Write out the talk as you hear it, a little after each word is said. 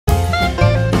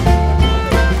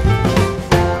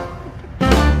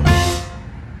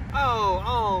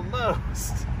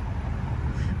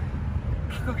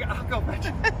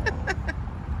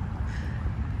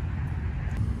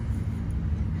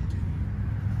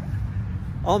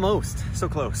Almost. So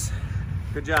close.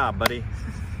 Good job, buddy.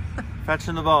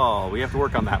 Fetching the ball. We have to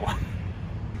work on that one.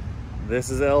 This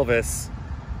is Elvis.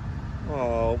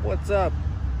 Oh, what's up?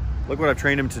 Look what I've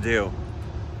trained him to do.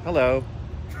 Hello.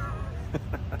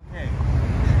 Hey.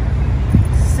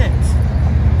 Sit.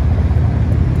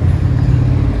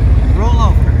 Roll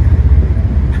over.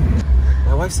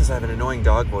 My wife says I have an annoying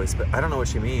dog voice, but I don't know what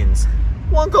she means.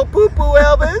 Wanna go poo-poo,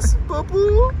 Elvis?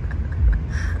 Poo-poo?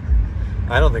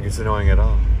 I don't think it's annoying at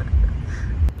all.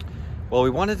 Well, we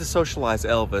wanted to socialize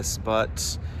Elvis,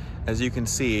 but as you can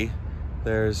see,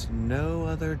 there's no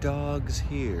other dogs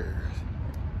here.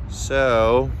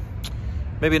 So,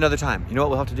 maybe another time. You know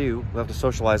what we'll have to do? We'll have to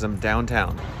socialize them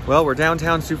downtown. Well, we're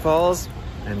downtown Sioux Falls,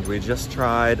 and we just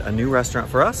tried a new restaurant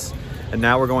for us, and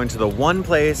now we're going to the one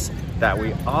place that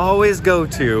we always go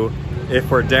to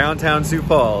if we're downtown Sioux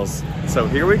Falls. So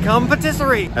here we come,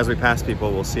 patisserie! As we pass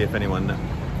people, we'll see if anyone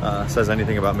says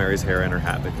anything about Mary's hair and her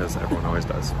hat, because everyone always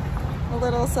does. A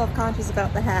little self-conscious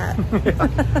about the hat.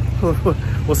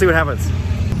 We'll see what happens.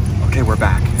 Okay, we're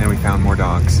back, and we found more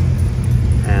dogs.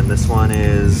 And this one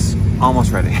is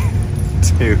almost ready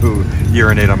to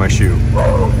urinate on my shoe.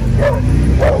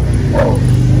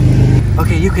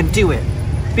 Okay, you can do it.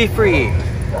 Be free.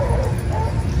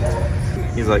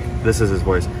 He's like, this is his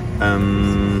voice.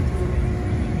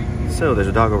 So there's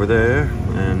a dog over there,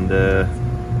 and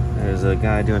there's a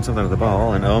guy doing something with the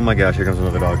ball, and oh my gosh, here comes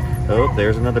another dog. Oh,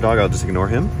 there's another dog. I'll just ignore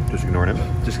him. Just ignoring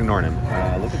him. Just ignoring him.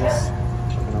 Look at this.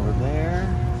 Looking over there.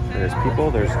 There's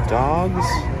people. There's dogs.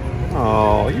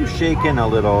 Oh, you shaking a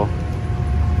little.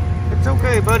 It's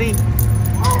okay, buddy.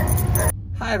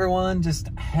 Hi, everyone. Just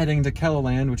heading to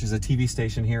Kellerland, which is a TV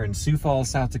station here in Sioux Falls,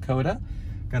 South Dakota.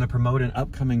 Gonna promote an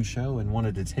upcoming show and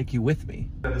wanted to take you with me.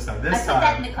 This time. I put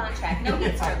that in the contract. No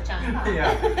heat stroke, John.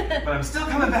 Yeah, but I'm still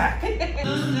coming back.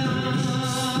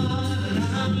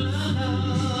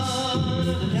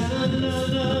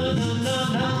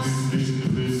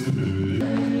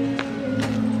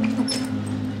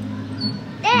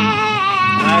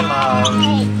 Hi, love.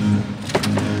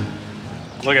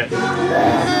 Look at it.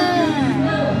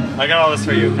 I got all this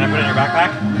for you. Can I put it in your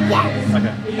backpack? Yes.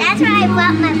 Okay. That's where I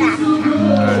brought my backpack.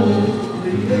 Alright.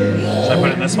 Should I put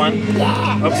it in this one?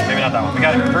 Yeah. Oops, maybe not that one. We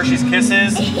got Hershey's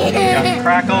Kisses, we got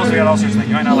crackles, we got all sorts of things.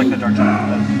 You might not like the dark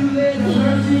chocolate.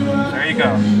 There you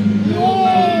go.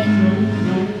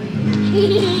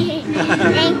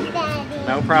 Thanks, Daddy.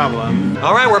 No problem.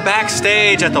 Alright, we're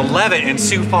backstage at the Levitt in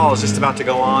Sioux Falls, just about to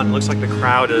go on. Looks like the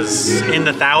crowd is in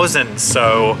the thousands,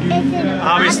 so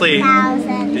obviously,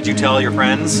 did you tell your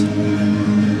friends?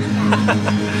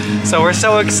 So we're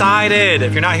so excited.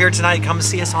 If you're not here tonight, come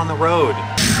see us on the road.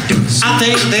 I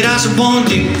think that I should warn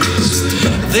you.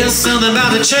 There's something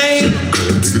about the chain.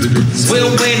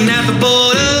 We're waiting at the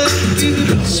border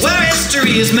where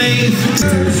history is made.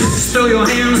 Throw your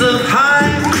hands up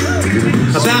high.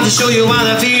 About to show you why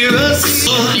they fear us.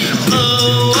 Oh,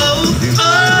 oh,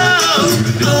 oh,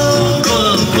 oh,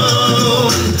 oh, oh,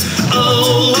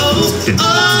 oh,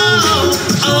 oh,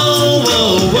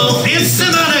 oh, oh. It's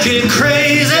about to get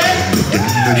crazy.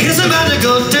 It's about to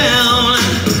go down.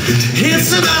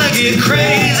 It's about to get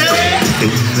crazy.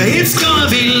 It's gonna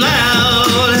be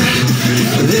loud.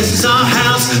 This is our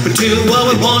house. We do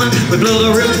what we want. We blow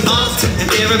the roof off,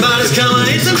 and everybody's coming.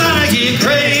 It's about to get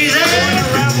crazy.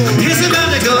 It's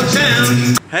about to go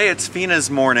down. Hey, it's Fina's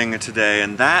morning today,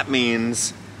 and that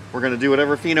means we're gonna do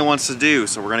whatever Fina wants to do.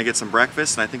 So we're gonna get some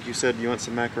breakfast, and I think you said you want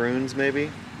some macaroons,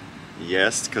 maybe?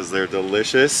 Yes, because they're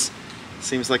delicious.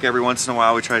 Seems like every once in a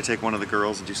while we try to take one of the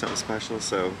girls and do something special,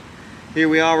 so here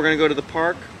we are. We're gonna go to the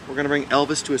park. We're gonna bring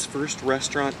Elvis to his first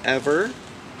restaurant ever.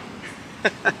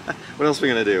 What else are we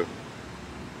gonna do?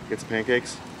 Get some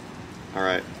pancakes? All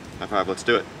right, high five, let's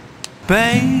do it.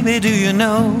 Baby, do you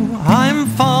know I'm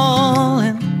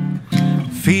falling?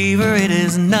 Fever, it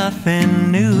is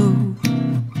nothing new.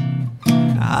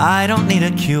 I don't need a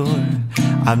cure.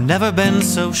 I've never been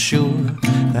so sure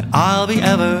that I'll be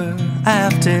ever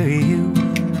after you.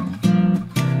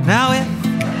 Now if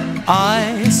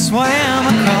I swam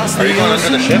across the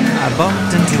ocean, I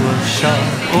bumped into a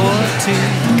shark or two.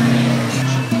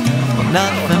 Well,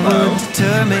 nothing would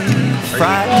deter me,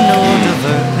 frighten or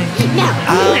divert me.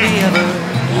 I'll be ever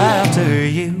after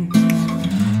you.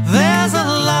 There's a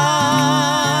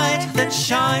light that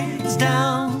shines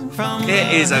down from.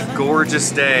 It is a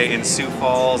gorgeous day in Sioux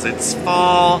Falls. It's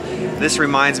fall. This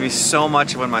reminds me so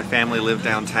much of when my family lived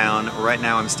downtown. Right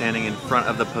now I'm standing in front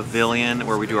of the pavilion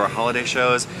where we do our holiday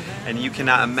shows, and you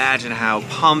cannot imagine how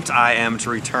pumped I am to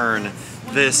return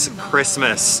this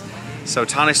Christmas. So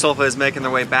Tonic Sol-fa is making their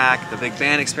way back, the big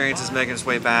band experience is making its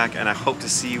way back, and I hope to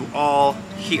see you all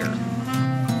here.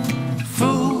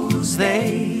 Fool 'cause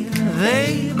they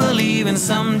believe in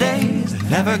some days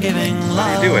never giving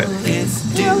love. How do you do it? Is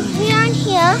So due. here and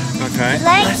here, Okay.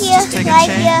 right Let's here, just take a right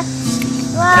here, chance.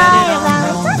 right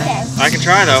around Sunday. I can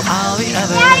try though. All the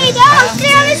other Daddy, don't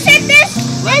set this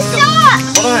up.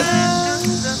 Hold on.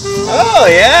 Oh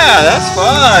yeah, that's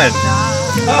fun.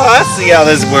 Oh, I see how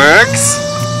this works.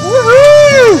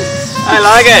 Woohoo! I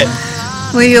like it.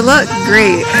 Well, you look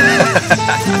great.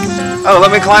 Oh,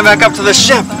 let me climb back up to the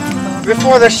ship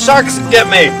before the sharks get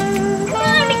me. Come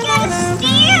on, we gotta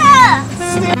steer.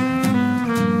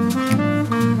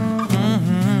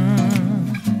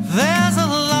 There's a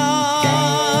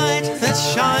light that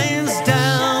shines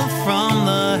down from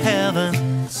the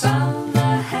heavens.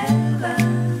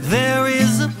 There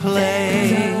is a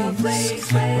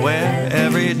place where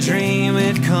every dream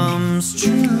it comes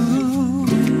true,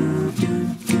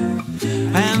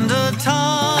 and a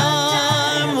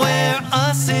time where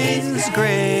us is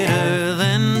greater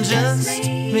than just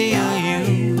me or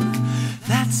you.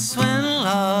 That's when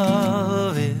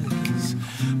love is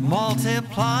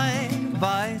multiplied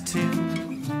by 2.